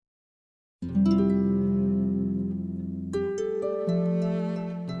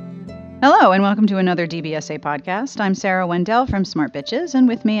Hello, and welcome to another DBSA podcast. I'm Sarah Wendell from Smart Bitches, and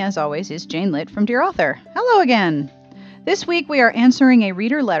with me, as always, is Jane Litt from Dear Author. Hello again. This week, we are answering a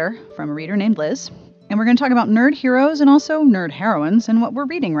reader letter from a reader named Liz, and we're going to talk about nerd heroes and also nerd heroines and what we're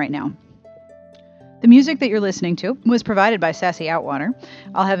reading right now. The music that you're listening to was provided by Sassy Outwater.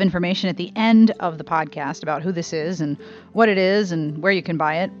 I'll have information at the end of the podcast about who this is and what it is and where you can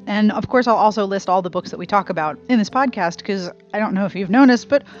buy it. And of course, I'll also list all the books that we talk about in this podcast because I don't know if you've noticed,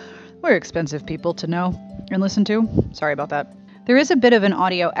 but we're expensive people to know and listen to. Sorry about that. There is a bit of an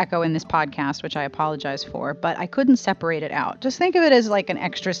audio echo in this podcast, which I apologize for, but I couldn't separate it out. Just think of it as like an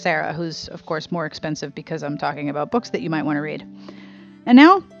extra Sarah, who's of course more expensive because I'm talking about books that you might want to read. And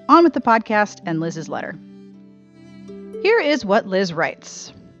now, on with the podcast and Liz's letter. Here is what Liz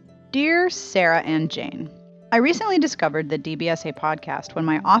writes. Dear Sarah and Jane, I recently discovered the DBSA podcast when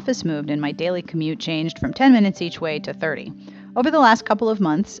my office moved and my daily commute changed from 10 minutes each way to 30. Over the last couple of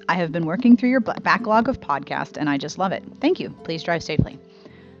months, I have been working through your backlog of podcasts, and I just love it. Thank you. Please drive safely.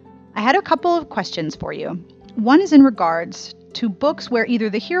 I had a couple of questions for you. One is in regards to books where either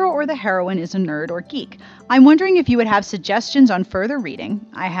the hero or the heroine is a nerd or geek. I'm wondering if you would have suggestions on further reading.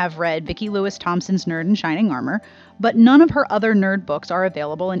 I have read Vicki Lewis Thompson's Nerd in Shining Armor, but none of her other nerd books are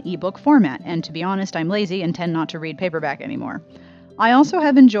available in ebook format, and to be honest, I'm lazy and tend not to read paperback anymore. I also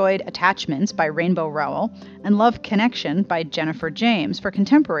have enjoyed Attachments by Rainbow Rowell and Love Connection by Jennifer James for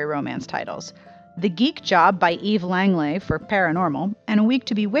contemporary romance titles. The Geek Job by Eve Langley for paranormal, and A Week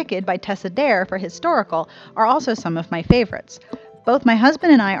to Be Wicked by Tessa Dare for historical are also some of my favorites. Both my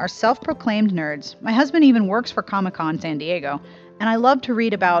husband and I are self-proclaimed nerds. My husband even works for Comic-Con San Diego, and I love to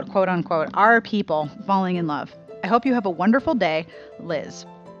read about, quote-unquote, our people falling in love. I hope you have a wonderful day, Liz.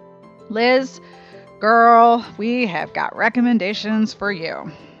 Liz, girl, we have got recommendations for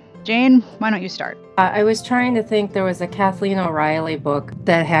you. Jane, why don't you start? I was trying to think. There was a Kathleen O'Reilly book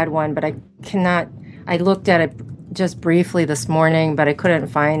that had one, but I looked at it just briefly this morning, but I couldn't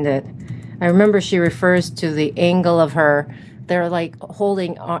find it. I remember she refers to the angle of they're like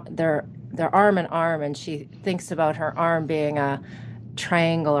holding their arm in arm, and she thinks about her arm being a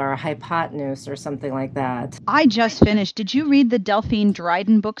triangle or a hypotenuse or something like that. I just finished. Did you read the Delphine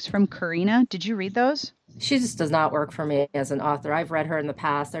Dryden books from Karina? Did you read those? She just does not work for me as an author. I've read her in the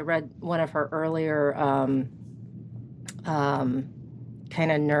past. I read one of her earlier kind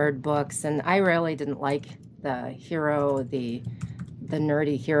of nerd books, and I really didn't like the hero, the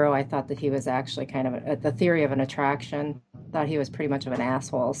nerdy hero. I thought that he was actually kind of the Theory of an Attraction. Thought he was pretty much of an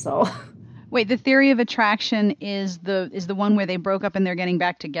asshole. So, wait, the Theory of Attraction is the one where they broke up and they're getting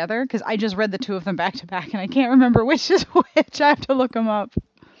back together? Because I just read the two of them back to back, and I can't remember which is which. I have to look them up.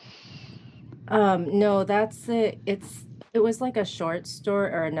 No, that's it. It was like a short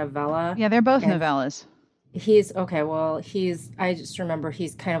story or a novella. Yeah, they're both novellas. I just remember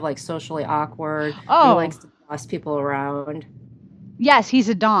he's kind of like socially awkward. Oh. He likes to boss people around. Yes, he's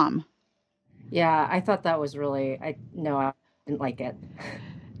a dom. Yeah, I thought that was I didn't like it.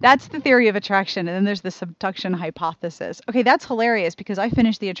 That's the Theory of Attraction, and then there's the Subduction Hypothesis. Okay, that's hilarious because I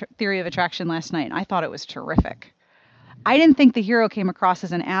finished the Theory of Attraction last night, and I thought it was terrific. I didn't think the hero came across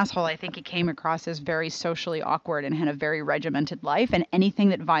as an asshole. I think he came across as very socially awkward and had a very regimented life, and anything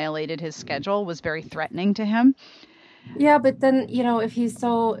that violated his schedule was very threatening to him. Yeah, but then, if he's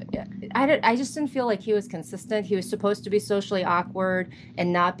so... I just didn't feel like he was consistent. He was supposed to be socially awkward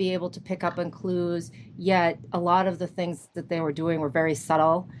and not be able to pick up on clues, yet a lot of the things that they were doing were very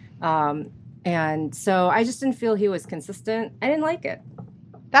subtle. And so I just didn't feel he was consistent. I didn't like it.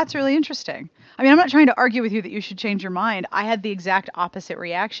 That's really interesting. I mean, I'm not trying to argue with you that you should change your mind. I had the exact opposite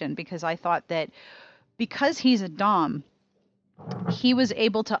reaction because I thought that because he's a dom, he was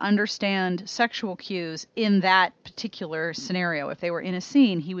able to understand sexual cues in that particular scenario. If they were in a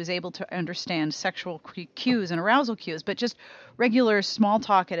scene, he was able to understand sexual cues and arousal cues. But just regular small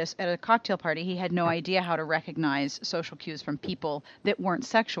talk at a cocktail party, he had no idea how to recognize social cues from people that weren't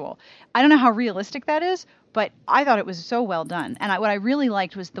sexual. I don't know how realistic that is, but I thought it was so well done. And what I really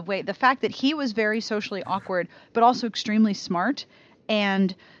liked was the fact that he was very socially awkward, but also extremely smart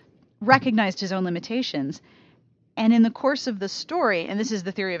and recognized his own limitations. And in the course of the story, and this is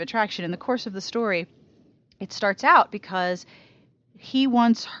the Theory of Attraction, in the course of the story, it starts out because he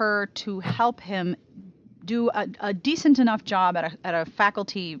wants her to help him do a decent enough job at a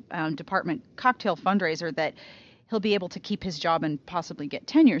faculty department cocktail fundraiser that he'll be able to keep his job and possibly get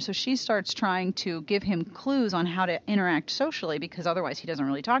tenure. So she starts trying to give him clues on how to interact socially because otherwise he doesn't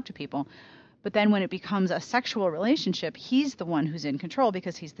really talk to people. But then when it becomes a sexual relationship, he's the one who's in control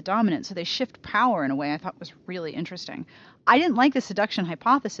because he's the dominant. So they shift power in a way I thought was really interesting. I didn't like the seduction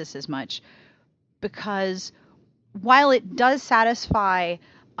hypothesis as much because while it does satisfy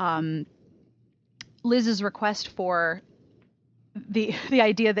Liz's request for the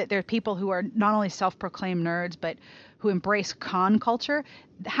idea that there are people who are not only self-proclaimed nerds but who embrace con culture.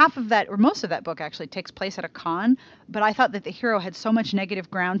 Half of that, or most of that book, actually takes place at a con. But I thought that the hero had so much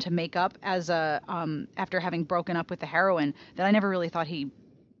negative ground to make up as a after having broken up with the heroine that I never really thought he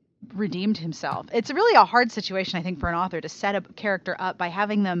redeemed himself. It's really a hard situation, I think, for an author to set a character up by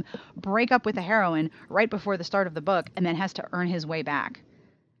having them break up with the heroine right before the start of the book and then has to earn his way back.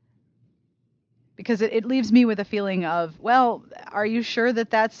 Because it leaves me with a feeling of, well, are you sure that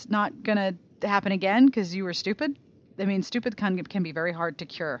that's not going to happen again because you were stupid? I mean, stupid can be very hard to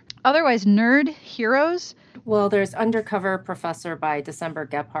cure. Otherwise, nerd heroes. Well, there's Undercover Professor by December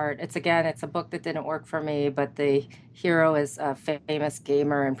Gephardt. It's a book that didn't work for me, but the hero is a famous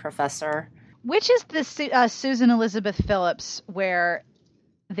gamer and professor. Which is the Susan Elizabeth Phillips where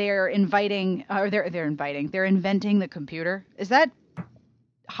they're inventing the computer. Is that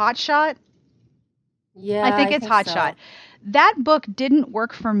Hotshot? Yeah, I think it's Hotshot. so. That book didn't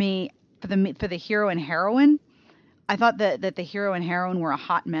work for me for the hero and heroine. I thought that the hero and heroine were a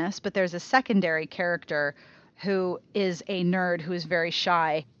hot mess, but there's a secondary character who is a nerd who is very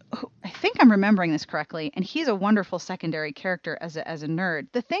shy. I think I'm remembering this correctly, and he's a wonderful secondary character as a nerd.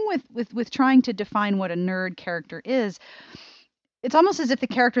 The thing with trying to define what a nerd character is, it's almost as if the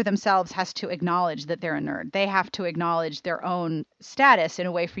character themselves has to acknowledge that they're a nerd. They have to acknowledge their own status in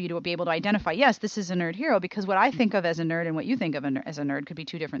a way for you to be able to identify, yes, this is a nerd hero, because what I think of as a nerd and what you think of as a nerd could be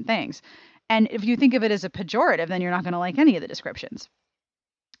two different things. And if you think of it as a pejorative, then you're not going to like any of the descriptions.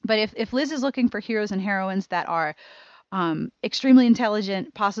 But if Liz is looking for heroes and heroines that are extremely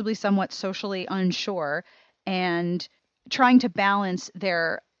intelligent, possibly somewhat socially unsure, and trying to balance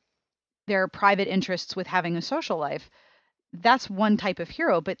their private interests with having a social life, that's one type of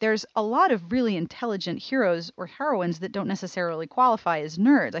hero. But there's a lot of really intelligent heroes or heroines that don't necessarily qualify as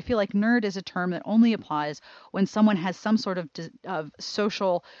nerds. I feel like nerd is a term that only applies when someone has some sort of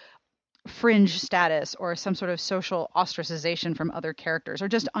social fringe status or some sort of social ostracization from other characters or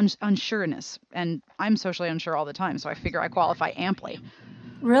just unsureness. And I'm socially unsure all the time, so I figure I qualify amply.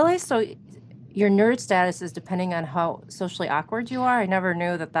 Really? So your nerd status is depending on how socially awkward you are? I never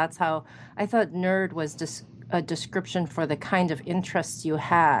knew that that's how. I thought nerd was just a description for the kind of interests you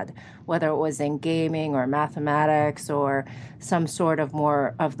had, whether it was in gaming or mathematics or some sort of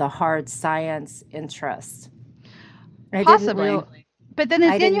more of the hard science interests. Possibly. But then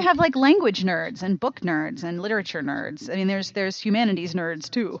you didn't have like language nerds and book nerds and literature nerds. I mean, there's humanities nerds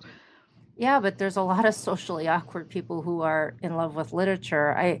too. Yeah, but there's a lot of socially awkward people who are in love with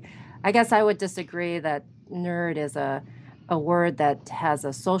literature. I guess I would disagree that nerd is a word that has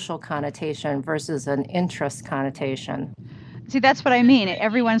a social connotation versus an interest connotation. See, that's what I mean.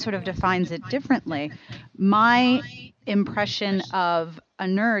 Everyone sort of defines it differently. My impression of a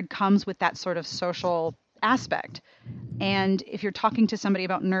nerd comes with that sort of social aspect. And if you're talking to somebody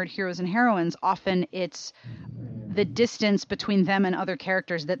about nerd heroes and heroines, often it's the distance between them and other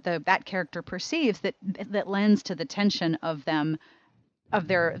characters that that character perceives that lends to the tension of them,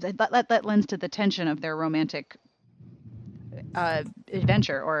 that lends to the tension of their romantic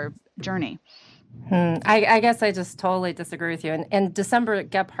adventure or journey. I guess I just totally disagree with you. And December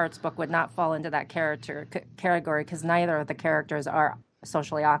Gephardt's book would not fall into that category because neither of the characters are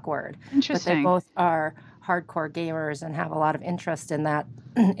socially awkward. Interesting. But they both are hardcore gamers and have a lot of interest in that,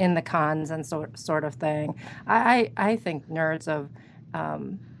 in the cons and sort of thing. I think nerds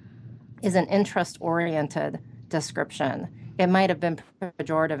is an interest-oriented description. It might have been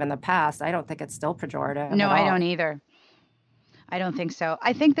pejorative in the past. I don't think it's still pejorative. No, at all. I don't either. I don't think so.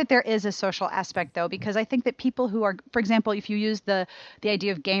 I think that there is a social aspect, though, because I think that people who are, for example, if you use the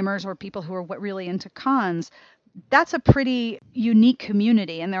idea of gamers or people who are really into cons, that's a pretty unique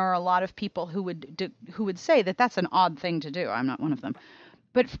community, and there are a lot of people who would say that that's an odd thing to do. I'm not one of them,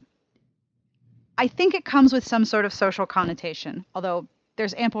 but I think it comes with some sort of social connotation, although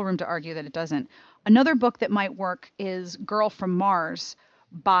there's ample room to argue that it doesn't. Another book that might work is Girl from Mars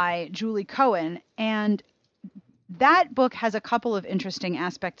by Julie Cohen, and that book has a couple of interesting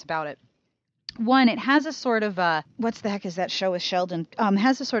aspects about it. One, it has a sort of what's the heck is that show with Sheldon?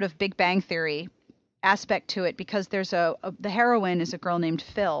 Has a sort of Big Bang Theory aspect to it because there's the heroine is a girl named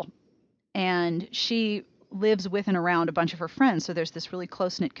Phil, and she lives with and around a bunch of her friends. So there's this really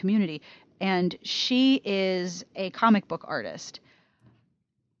close-knit community, and she is a comic book artist.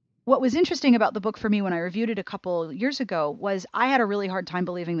 What was interesting about the book for me when I reviewed it a couple years ago was I had a really hard time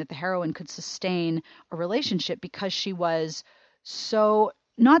believing that the heroine could sustain a relationship because she was so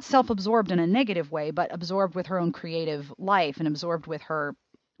not self-absorbed in a negative way, but absorbed with her own creative life and absorbed with her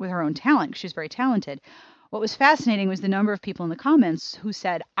own talent. She's very talented. What was fascinating was the number of people in the comments who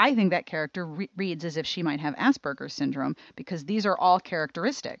said, I think that character reads as if she might have Asperger's syndrome because these are all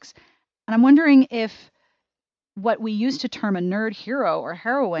characteristics. And I'm wondering if what we used to term a nerd hero or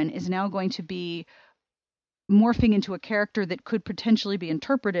heroine is now going to be morphing into a character that could potentially be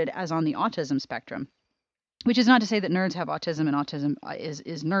interpreted as on the autism spectrum. Which is not to say that nerds have autism and autism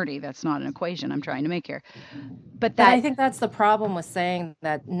is nerdy. That's not an equation I'm trying to make here. But I think that's the problem with saying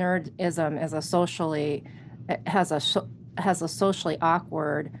that nerdism is has a socially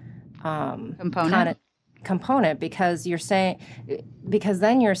awkward component because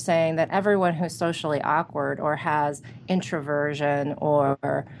then you're saying that everyone who's socially awkward or has introversion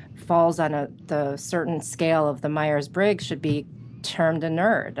or falls on the certain scale of the Myers-Briggs should be termed a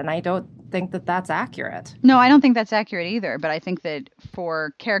nerd, and I don't think that that's accurate. No, I don't think that's accurate either, but I think that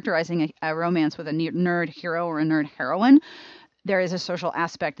for characterizing a romance with a nerd hero or a nerd heroine, there is a social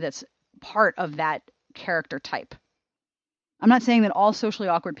aspect that's part of that character type. I'm not saying that all socially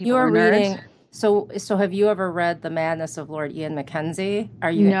awkward people are nerds. So have you ever read The Madness of Lord Ian Mackenzie? No.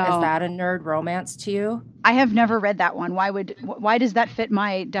 Is that a nerd romance to you? I have never read that one. Why does that fit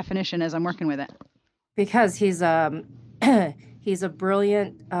my definition as I'm working with it? Because he's a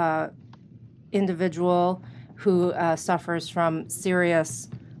brilliant individual who suffers from serious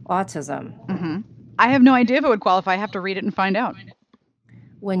autism. Mm-hmm. I have no idea if it would qualify. I have to read it and find out.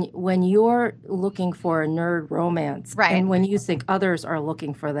 When you're looking for a nerd romance, right, and when you think others are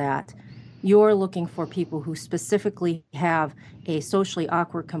looking for that, you're looking for people who specifically have a socially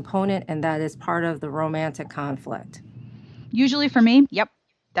awkward component, and that is part of the romantic conflict. Usually for me, yep,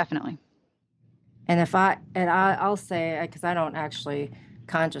 definitely. And I'll say, because I don't actually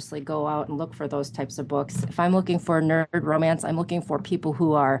consciously go out and look for those types of books. If I'm looking for a nerd romance, I'm looking for people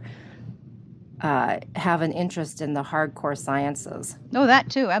who are have an interest in the hardcore sciences. Oh,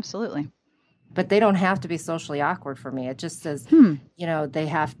 that too, absolutely. But they don't have to be socially awkward for me. It just says, they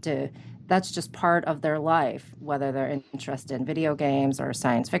have to. That's just part of their life, whether they're interested in video games or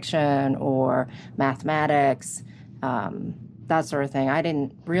science fiction or mathematics, that sort of thing. I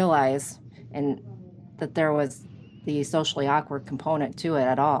didn't realize that there was the socially awkward component to it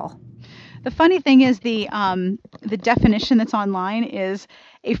at all. The funny thing is the definition that's online is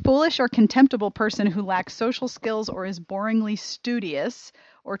a foolish or contemptible person who lacks social skills or is boringly studious,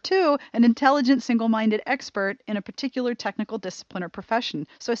 or 2, an intelligent, single-minded expert in a particular technical discipline or profession.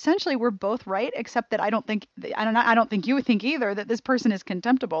 So essentially, we're both right, except that I don't think you think either that this person is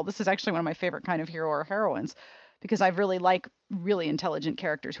contemptible. This is actually one of my favorite kind of hero or heroines, because I really like really intelligent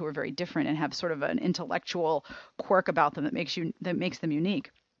characters who are very different and have sort of an intellectual quirk about them that makes them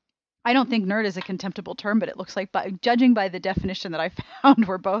unique. I don't think nerd is a contemptible term, but it looks like, judging by the definition that I found,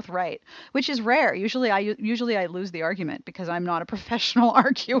 we're both right, which is rare. Usually I lose the argument because I'm not a professional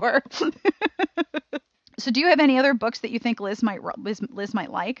arguer. So do you have any other books that you think Liz might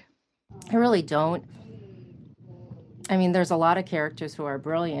like? I really don't. I mean, there's a lot of characters who are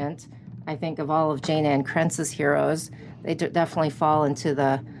brilliant. I think of all of Jane Ann Krentz's heroes, they definitely fall into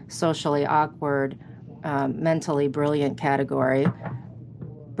the socially awkward, mentally brilliant category.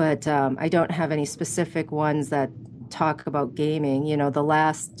 But I don't have any specific ones that talk about gaming. The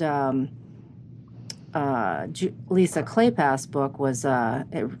last Lisa Kleypas book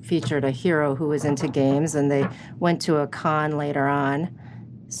it featured a hero who was into games, and they went to a con later on,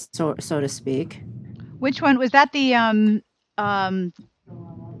 so to speak. Which one was that? The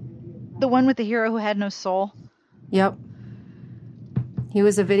one with the hero who had no soul? Yep. He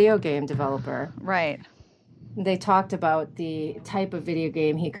was a video game developer. Right. They talked about the type of video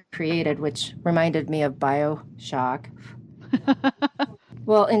game he created, which reminded me of BioShock.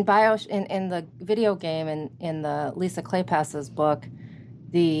 Well, in the video game and in the Lisa Kleypas's book,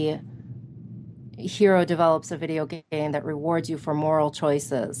 the hero develops a video game that rewards you for moral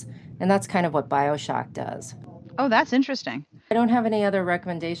choices, and that's kind of what BioShock does. Oh, that's interesting. I don't have any other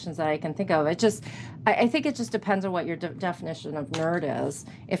recommendations that I can think of. I think it just depends on what your definition of nerd is.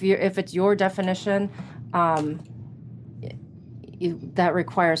 If it's your definition, that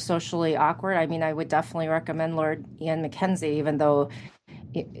requires socially awkward. I mean, I would definitely recommend Lord Ian Mackenzie, even though,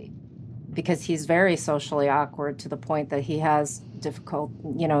 because he's very socially awkward to the point that he has difficult.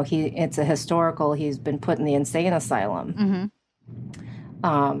 It's a historical. He's been put in the insane asylum.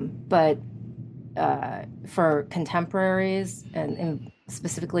 Mm-hmm. But for contemporaries and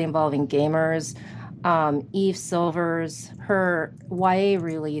specifically involving gamers, Eve Silver's, her YA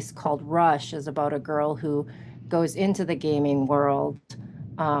release called Rush is about a girl who goes into the gaming world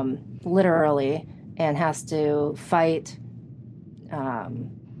literally and has to fight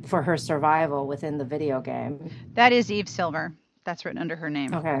for her survival within the video game. That is Eve Silver. That's written under her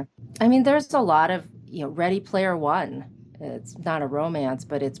name. Okay. I mean, there's a lot of Ready Player One. It's not a romance,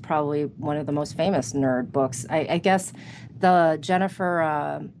 but it's probably one of the most famous nerd books. I guess the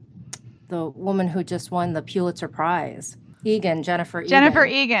woman who just won the Pulitzer Prize, Jennifer Jennifer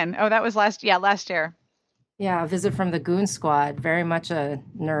Egan. Egan. Oh, that was last year. Yeah, A Visit from the Goon Squad. Very much a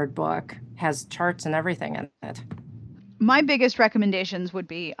nerd book. Has charts and everything in it. My biggest recommendations would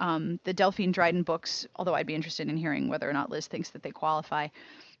be the Delphine Dryden books, although I'd be interested in hearing whether or not Liz thinks that they qualify,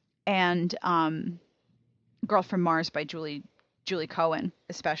 and Girl from Mars by Julie Cohen,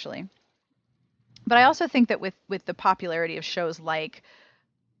 especially. But I also think that with the popularity of shows like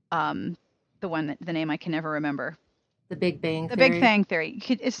the name I can never remember, The Big Bang The Big Theory. Bang Theory.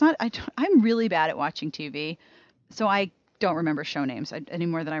 It's not. I'm really bad at watching TV, so I don't remember show names any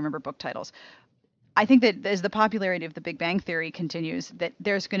more than I remember book titles. I think that as the popularity of The Big Bang Theory continues, that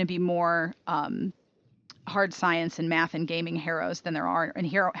there's going to be more hard science and math and gaming heroes than there are, and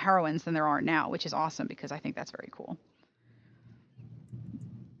heroines than there are now, which is awesome because I think that's very cool.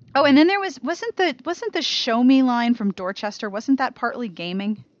 Oh, and then there wasn't the show me line from Dorchester, wasn't that partly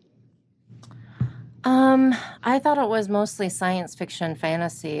gaming? I thought it was mostly science fiction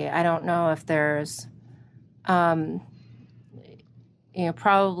fantasy. I don't know if there's, um,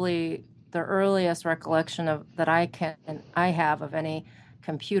 probably the earliest recollection of that I have of any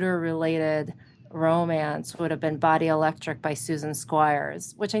computer related romance would have been Body Electric by Susan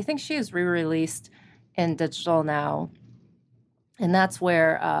Squires, which I think she is re-released in digital now. And that's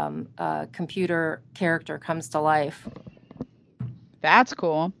where a computer character comes to life. That's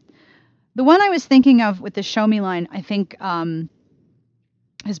cool. The one I was thinking of with the show me line, I think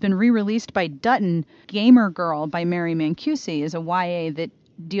has been re-released by Dutton. Gamer Girl by Mary Mancusi is a YA that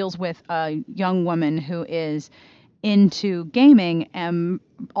deals with a young woman who is into gaming and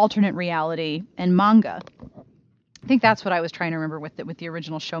alternate reality and manga. I think that's what I was trying to remember with the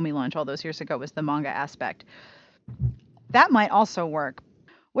original Show Me launch all those years ago, was the manga aspect. That might also work.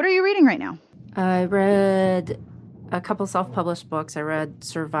 What are you reading right now? I read a couple self-published books. I read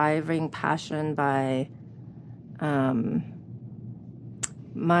Surviving Passion by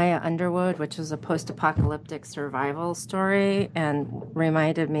Maya Underwood, which is a post-apocalyptic survival story and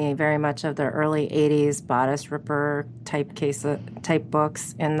reminded me very much of the early 80s bodice ripper type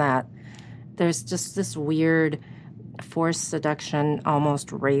books, in that there's just this weird forced seduction,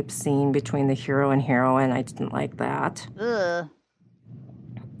 almost rape scene between the hero and heroine. I didn't like that. Ugh.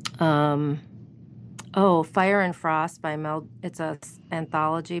 Fire and Frost by it's a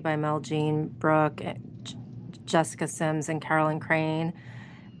anthology by Mel Jean Brooke, Jessica Sims, and Carolyn Crane.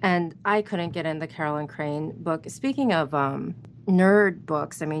 And I couldn't get in the Carolyn Crane book. Speaking of nerd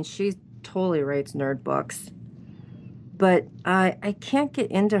books, I mean, she totally writes nerd books. But I can't get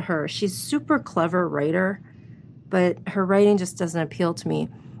into her. She's a super clever writer, but her writing just doesn't appeal to me.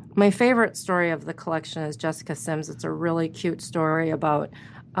 My favorite story of the collection is Jessica Sims. It's a really cute story about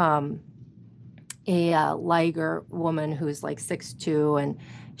a Liger woman who's like 6'2", and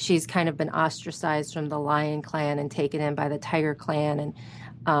she's kind of been ostracized from the Lion Clan and taken in by the Tiger Clan. And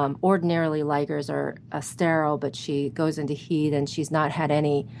ordinarily Ligers are sterile, but she goes into heat and she's not had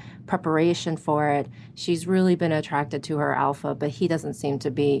any preparation for it. She's really been attracted to her alpha, but he doesn't seem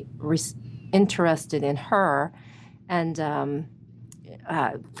to be interested in her. And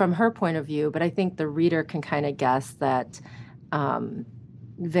from her point of view, but I think the reader can kind of guess that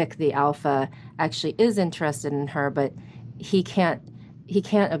Vic, the alpha, actually is interested in her, but he can't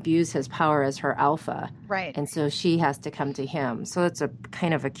abuse his power as her alpha. Right. And so she has to come to him. So it's a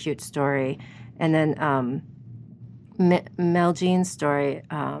kind of a cute story. And then Mel Jean's story,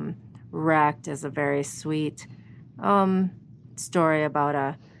 Wrecked, is a very sweet story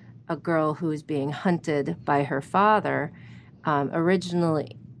about a girl who's being hunted by her father.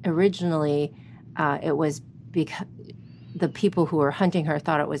 Originally, it was because the people who were hunting her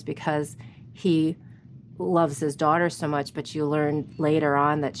thought it was because he loves his daughter so much, but you learn later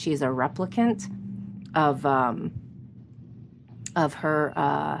on that she's a replicant of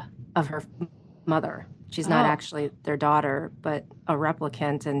her mother. She's not actually their daughter, but a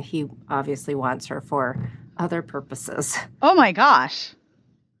replicant, and he obviously wants her for other purposes. Oh my gosh.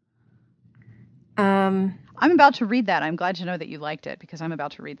 I'm about to read that. I'm glad to know that you liked it, because I'm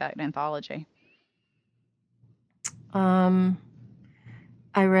about to read that anthology.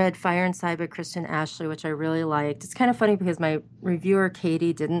 I read Fire Inside by Kristen Ashley, which I really liked. It's kind of funny because my reviewer,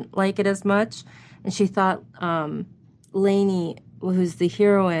 Katie, didn't like it as much, and she thought Lainey, who's the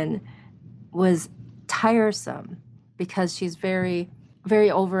heroine, was tiresome because she's very, very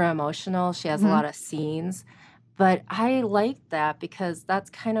over-emotional. She has a lot of scenes, But I liked that because that's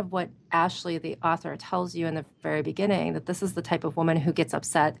kind of what Ashley, the author, tells you in the very beginning, that this is the type of woman who gets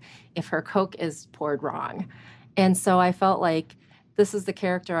upset if her Coke is poured wrong. And so I felt like this is the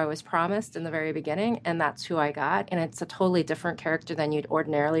character I was promised in the very beginning, and that's who I got. And it's a totally different character than you'd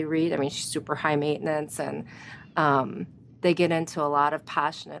ordinarily read. I mean, she's super high maintenance, and um, they get into a lot of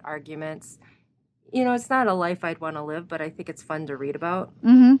passionate arguments. It's not a life I'd want to live, but I think it's fun to read about.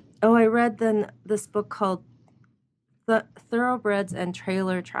 Mm-hmm. Oh, I read then this book called The Thoroughbreds and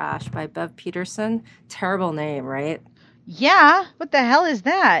Trailer Trash by Bev Peterson. Terrible name, right? Yeah. What the hell is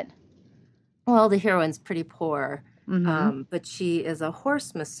that? Well, the heroine's pretty poor, Mm-hmm. but she is a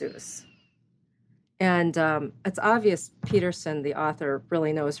horse masseuse. And it's obvious Peterson, the author,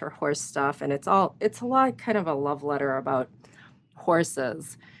 really knows her horse stuff. And it's a lot kind of a love letter about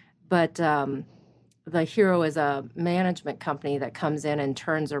horses. But the hero is a management company that comes in and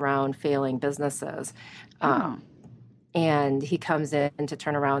turns around failing businesses. Oh. And he comes in to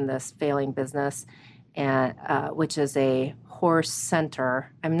turn around this failing business, and which is a horse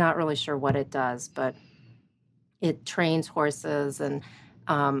center. I'm not really sure what it does, but it trains horses and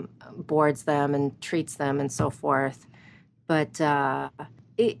boards them and treats them and so forth. But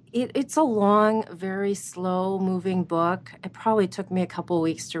it's a long, very slow moving book. It probably took me a couple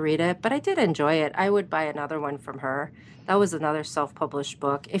weeks to read it, but I did enjoy it. I would buy another one from her. That was another self-published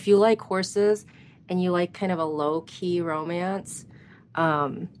book. If you like horses and you like kind of a low-key romance,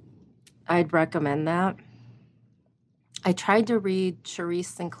 I'd recommend that. I tried to read Charisse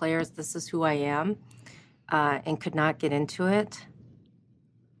Sinclair's This Is Who I Am and could not get into it.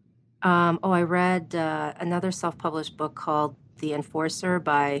 I read another self-published book called The Enforcer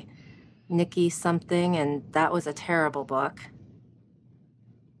by Nikki something, and that was a terrible book.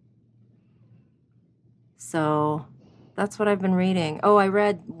 So that's what I've been reading. Oh, I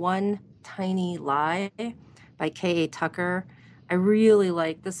read One Tiny Lie by K.A. Tucker. I really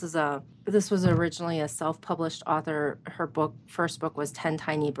like this was originally a self-published author. Her first book was 10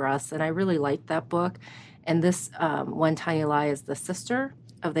 Tiny Breaths, and I really liked that book. And this One Tiny Lie is the sister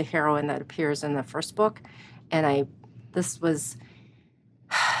of the heroine that appears in the first book. And this was,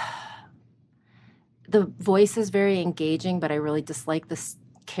 the voice is very engaging, but I really dislike the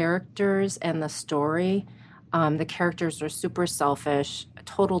characters and the story. The characters are super selfish,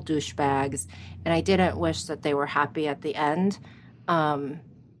 total douchebags, and I didn't wish that they were happy at the end. And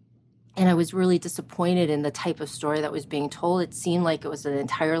I was really disappointed in the type of story that was being told. It seemed like it was an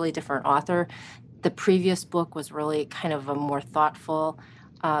entirely different author. The previous book was really kind of a more thoughtful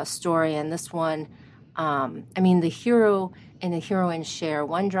story, and this one, the hero and the heroine share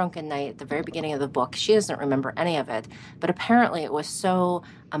one drunken night at the very beginning of the book. She doesn't remember any of it, but apparently it was so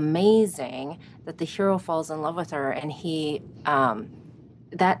amazing that the hero falls in love with her, and he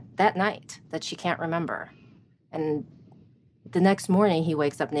that night that she can't remember, and the next morning he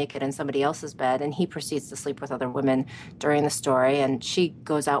wakes up naked in somebody else's bed, and he proceeds to sleep with other women during the story, and she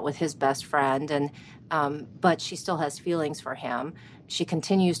goes out with his best friend, and but she still has feelings for him. She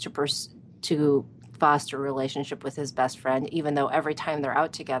continues to foster a relationship with his best friend, even though every time they're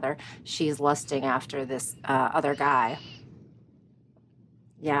out together, she's lusting after this other guy.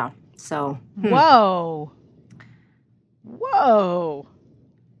 Yeah, so. Whoa.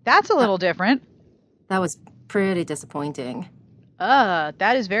 That's a little different. That was pretty disappointing.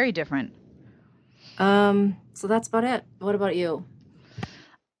 That is very different. So that's about it. What about you?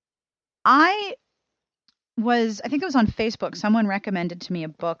 I think it was on Facebook. Someone recommended to me a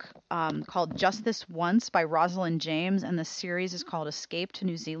book called Just This Once by Rosalind James, and the series is called Escape to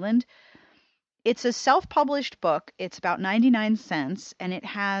New Zealand. It's a self-published book. It's about 99 cents, and it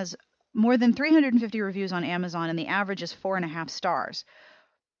has more than 350 reviews on Amazon, and the average is 4.5 stars.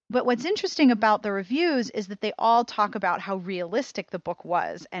 But what's interesting about the reviews is that they all talk about how realistic the book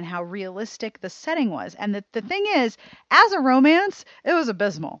was and how realistic the setting was. And the thing is, as a romance, it was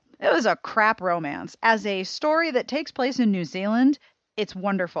abysmal. It was a crap romance. As a story that takes place in New Zealand, it's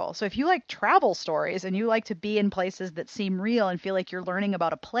wonderful. So if you like travel stories and you like to be in places that seem real and feel like you're learning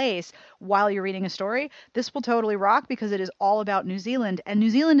about a place while you're reading a story, this will totally rock because it is all about New Zealand. And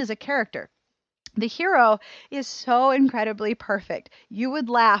New Zealand is a character. The hero is so incredibly perfect. You would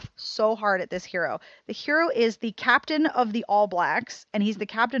laugh so hard at this hero. The hero is the captain of the All Blacks, and he's the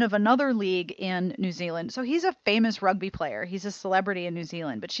captain of another league in New Zealand. So he's a famous rugby player. He's a celebrity in New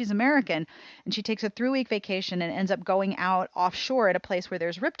Zealand, but she's American, and she takes a 3-week vacation and ends up going out offshore at a place where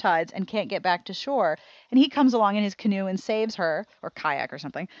there's riptides and can't get back to shore. And he comes along in his canoe and saves her, or kayak or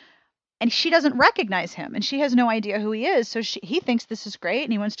something. And she doesn't recognize him, and she has no idea who he is. So he thinks this is great,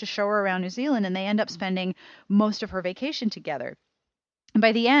 and he wants to show her around New Zealand, and they end up spending most of her vacation together. And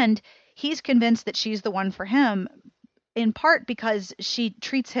by the end, he's convinced that she's the one for him, in part because she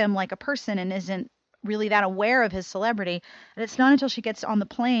treats him like a person and isn't really that aware of his celebrity. And it's not until she gets on the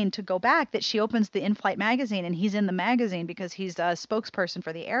plane to go back that she opens the in-flight magazine, and he's in the magazine because he's a spokesperson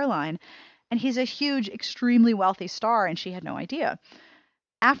for the airline. And he's a huge, extremely wealthy star, and she had no idea.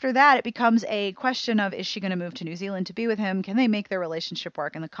 After that, it becomes a question of, is she going to move to New Zealand to be with him? Can they make their relationship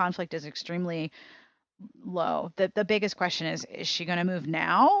work? And the conflict is extremely low. The biggest question is she going to move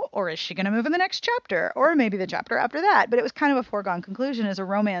now, or is she going to move in the next chapter, or maybe the chapter after that? But it was kind of a foregone conclusion. As a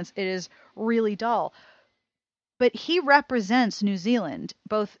romance, it is really dull. But he represents New Zealand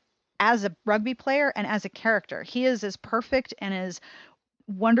both as a rugby player and as a character. He is as perfect and as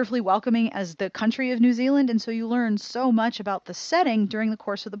wonderfully welcoming as the country of New Zealand, and so you learn so much about the setting during the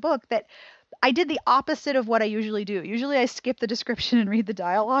course of the book that I did the opposite of what I usually do. Usually I skip the description and read the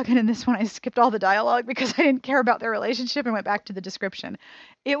dialogue, and in this one I skipped all the dialogue because I didn't care about their relationship and went back to the description.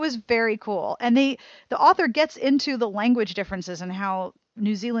 It was very cool. And the author gets into the language differences and how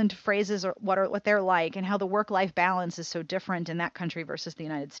New Zealand phrases are what they're like, and how the work-life balance is so different in that country versus the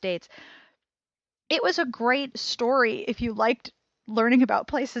United States. It was a great story if you liked learning about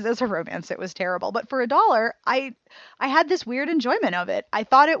places as a romance. It was terrible, but for $1, I had this weird enjoyment of it. I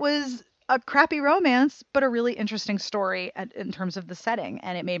thought it was a crappy romance, but a really interesting story in terms of the setting,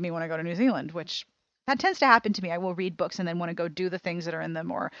 and it made me want to go to New Zealand, which that tends to happen to me. I will read books and then want to go do the things that are in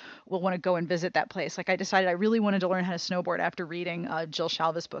them, or will want to go and visit that place. Like I decided I really wanted to learn how to snowboard after reading Jill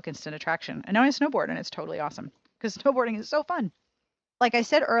Shalvis' book, Instant Attraction, and now I snowboard, and it's totally awesome because snowboarding is so fun. Like I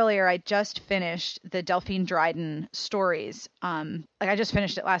said earlier, I just finished the Delphine Dryden stories. I just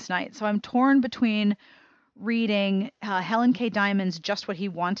finished it last night, so I'm torn between reading Helen K. Diamond's Just What He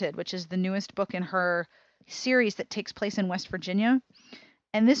Wanted, which is the newest book in her series that takes place in West Virginia.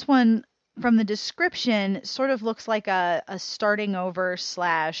 And this one, from the description, sort of looks like a starting over /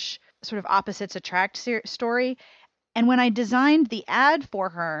 sort of opposites attract story. And when I designed the ad for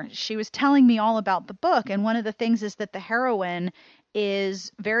her, she was telling me all about the book. And one of the things is that the heroine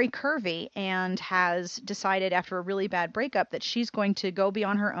is very curvy and has decided after a really bad breakup that she's going to go be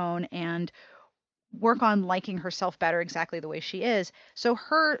on her own and work on liking herself better exactly the way she is. So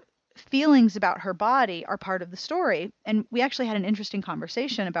her feelings about her body are part of the story. And we actually had an interesting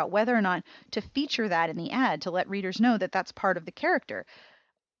conversation about whether or not to feature that in the ad to let readers know that that's part of the character.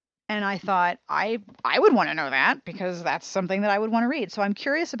 And I thought I would want to know that because that's something that I would want to read. So I'm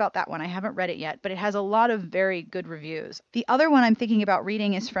curious about that one. I haven't read it yet, but it has a lot of very good reviews. The other one I'm thinking about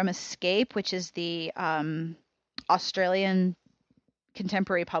reading is from Escape, which is the Australian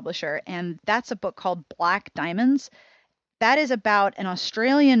contemporary publisher, and that's a book called Black Diamonds. That is about an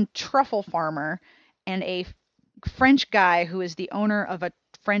Australian truffle farmer and a French guy who is the owner of a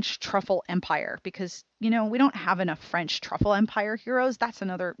French truffle empire, because we don't have enough French truffle empire heroes. That's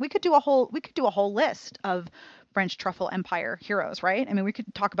another, we could do a whole list of French truffle empire heroes, right? I mean, we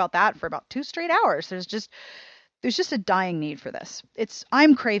could talk about that for about 2 straight hours. There's just a dying need for this.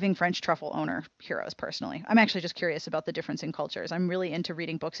 I'm craving French truffle owner heroes personally. I'm actually just curious about the difference in cultures. I'm really into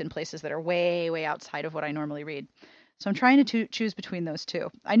reading books in places that are way, way outside of what I normally read. So I'm trying to choose between those two.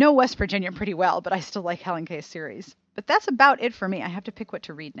 I know West Virginia pretty well, but I still like Helen K's series. But that's about it for me. I have to pick what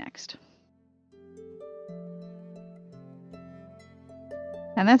to read next.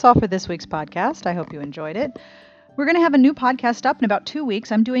 And that's all for this week's podcast. I hope you enjoyed it. We're going to have a new podcast up in about 2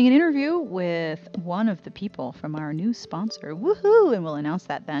 weeks. I'm doing an interview with one of the people from our new sponsor. Woohoo! And we'll announce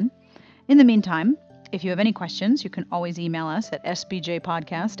that then. In the meantime, if you have any questions, you can always email us at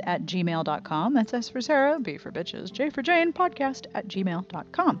sbjpodcast@gmail.com. That's S for Sarah, B for Bitches, J for Jane,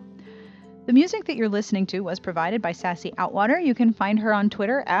 podcast@gmail.com. The music that you're listening to was provided by Sassy Outwater. You can find her on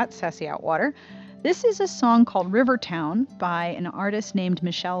Twitter at Sassy Outwater. This is a song called Rivertown by an artist named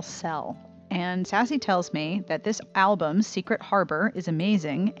Michelle Sell. And Sassy tells me that this album, Secret Harbor, is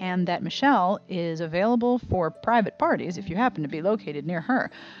amazing and that Michelle is available for private parties if you happen to be located near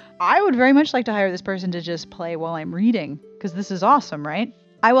her. I would very much like to hire this person to just play while I'm reading, because this is awesome, right?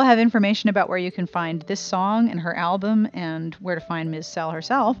 I will have information about where you can find this song and her album and where to find Ms. Sell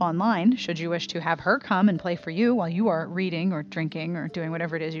herself online, should you wish to have her come and play for you while you are reading or drinking or doing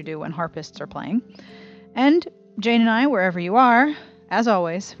whatever it is you do when harpists are playing. And Jane and I, wherever you are, as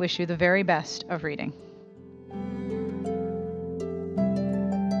always, wish you the very best of reading.